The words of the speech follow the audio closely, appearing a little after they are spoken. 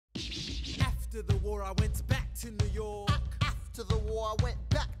After the war, I went back to New York. After the war, I went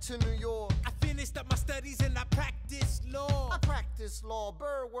back to New York. I finished up my studies and I practiced law. I practiced law,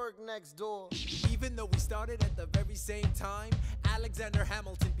 Burr worked next door. Even though we started at the very same time, Alexander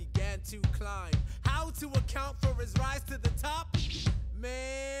Hamilton began to climb. How to account for his rise to the top?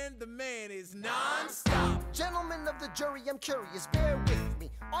 Man, the man is non-stop. Gentlemen of the jury, I'm curious, bear with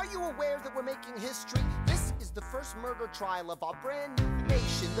me. Are you aware that we're making history? This is the first murder trial of our brand new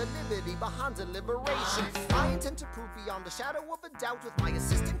nation, the liberty behind deliberation. I intend to prove beyond a shadow of a doubt with my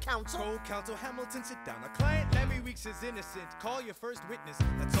assistant counsel. Co-counsel Hamilton, sit down. Our client Lemmy Weeks is innocent. Call your first witness,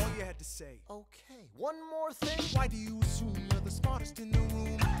 that's all you had to say. Okay, one more thing. Why do you assume you're the smartest in the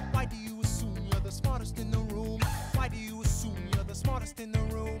room? Why do you assume you're the smartest in the room? Why do you assume you're the smartest in the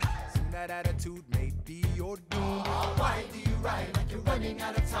room? Soon that attitude may be your doom. Why do you write like you're running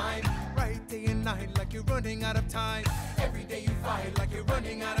out of time? Write day and night like you're running out of time. Every day you fight like you're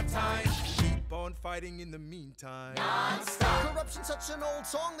running out of time. Keep on fighting in the meantime. Non-stop. Corruption's such an old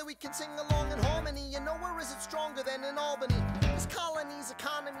song that we can sing along in harmony. You know, where is it stronger than in Albany? This colony's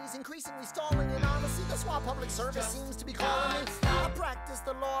economy's increasingly stalling, and honestly, that's why public service seems to be calling me. I practiced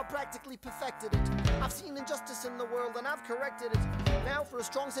the law, practically perfected it. I've seen injustice in the world and I've corrected it. Now for a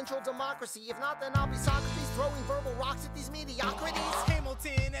strong central democracy. If not, then I'll be Socrates throwing verbal rocks at these mediocrities.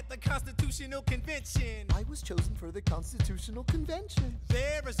 Hamilton at the Constitutional Convention. I was chosen for the Constitutional Convention.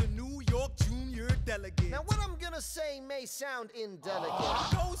 There is a New York junior delegate. Now what I'm gonna say may sound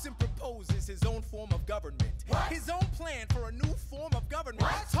indelicate. Goes and proposes his own form of government. What? His own plan for a new form of government.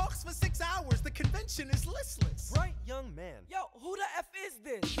 What? Talks for 6 hours, the convention is listless. Bright young man. Yo, who the F is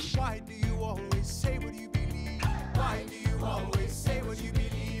this? Why do you always say what you believe? Why do you always say what you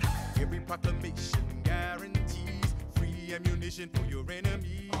believe? Every proclamation guarantees free ammunition for your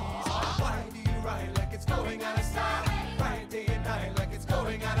enemies. Why do you write like it's going out of style? Write day and night like it's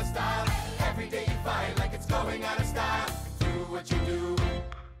going out of style. Every day you fight like it's going out of style. Do what you do.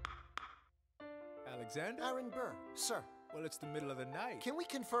 Alexander? Aaron Burr, sir. Well, it's the middle of the night. Can we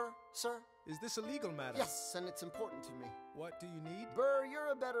confer, sir? Is this a legal matter? Yes, and it's important to me. What do you need? Burr,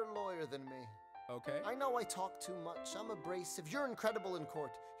 you're a better lawyer than me. Okay. I know I talk too much. I'm abrasive. You're incredible in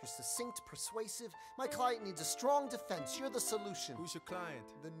court. You're succinct, persuasive. My client needs a strong defense. You're the solution. Who's your client?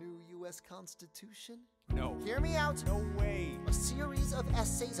 The new U.S. Constitution? No. Hear me out. No way. A series of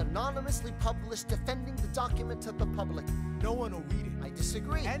essays anonymously published defending the document to the public. No one will read it. I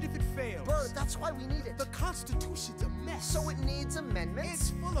disagree. And if it fails? Burr, that's why we need it. The Constitution's a mess. So it needs amendments. It's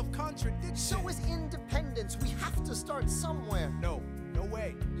full of contradictions. So is independence. We have to start somewhere. No. No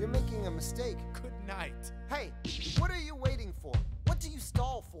way. You're making a mistake. Good night. Hey, what are you waiting for? What do you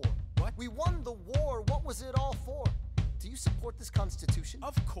stall for? What? We won the war. What was it all for? Do you support this Constitution?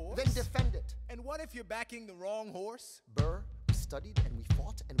 Of course. Then defend it. And what if you're backing the wrong horse? Burr, we studied and we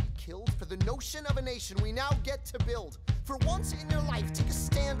fought and we killed for the notion of a nation we now get to build. For once in your life, take a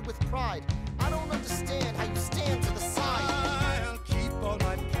stand with pride. I don't understand how you stand to the side. I'll keep all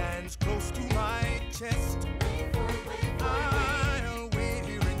my plans close to my chest. I'll wait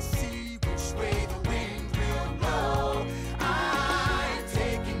here and see which way the wind will blow. I'm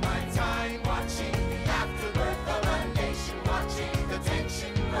taking my time watching the afterbirth of a nation, watching the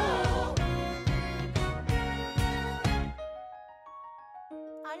tension grow.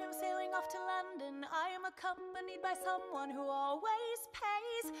 I am sailing off to London. I am accompanied by someone who always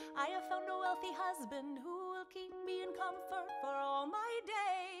pays. I have found a wealthy husband who will keep me in comfort for all my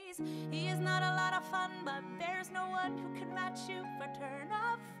days. He is not a lot of fun, but there's no one who can match you for turn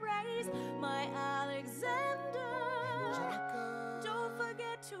of phrase. My Alexander, don't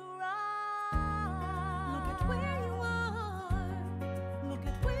forget to ride. Look at where you are. Look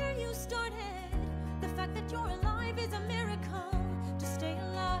at where you started. The fact that you're alive is a miracle. To stay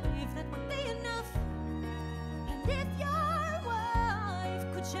alive, that would be enough. And if your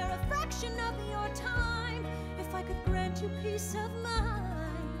wife could share a fraction of your time, if I could grant you peace of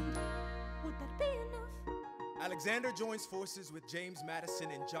mind, would that be enough? Alexander joins forces with James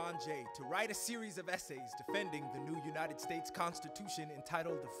Madison and John Jade to write a series of essays defending the new United States Constitution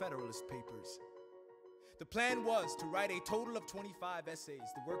entitled the Federalist Papers. The plan was to write a total of 25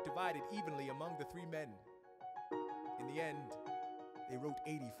 essays, the work divided evenly among the 3 men. In the end, they wrote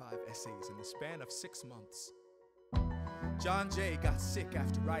 85 essays in the span of 6 months. John Jay got sick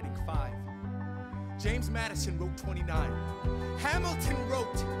after writing 5. James Madison wrote 29. Hamilton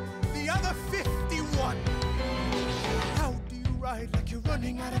wrote the other 51. How do you write like you're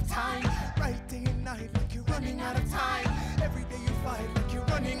running out of time? Write day and night like you're running out of time. Every day you fight like you're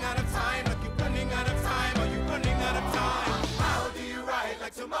running out of time. Like you're running out of time. Are you running out of time? How do you write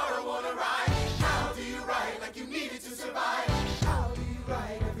like tomorrow won't arrive? How do you write like you needed to survive? How do you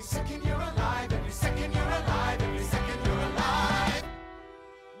write every second you're alive?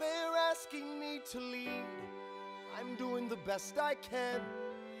 best I can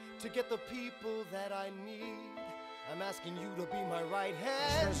to get the people that I need. I'm asking you to be my right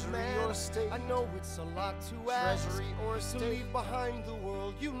hand, Treasury man. or state? I know it's a lot to ask. Treasury or to state? leave behind the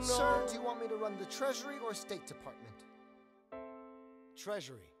world, you know. Sir, do you want me to run the Treasury or State Department?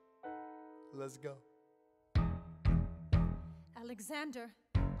 Treasury. Let's go. Alexander,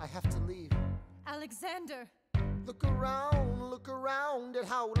 I have to leave. Alexander. Look around at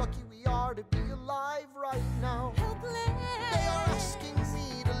how lucky we are to be alive right now. Helpless. They are asking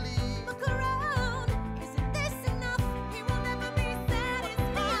me to leave. Look around. Isn't this enough? He will never be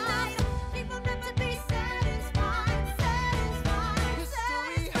satisfied. He will never be satisfied. Satisfied.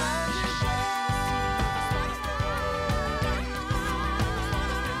 History has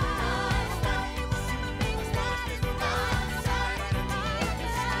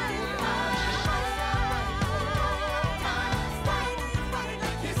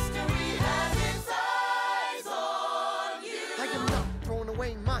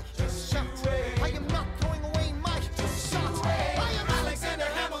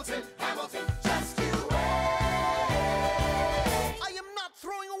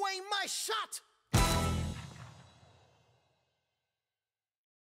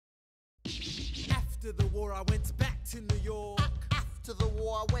After the war, I went back to New York. After the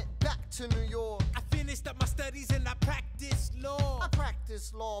war, I went back to New York. I finished up my studies and I practiced law. I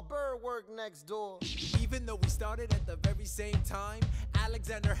practiced law, Burr worked next door. Even though we started at the very same time,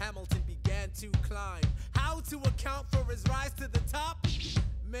 Alexander Hamilton began to climb. How to account for his rise to the top?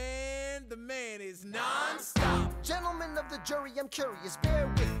 Man, the man is non-stop. Gentlemen of the jury, I'm curious, bear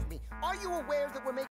with me. Are you aware that we're making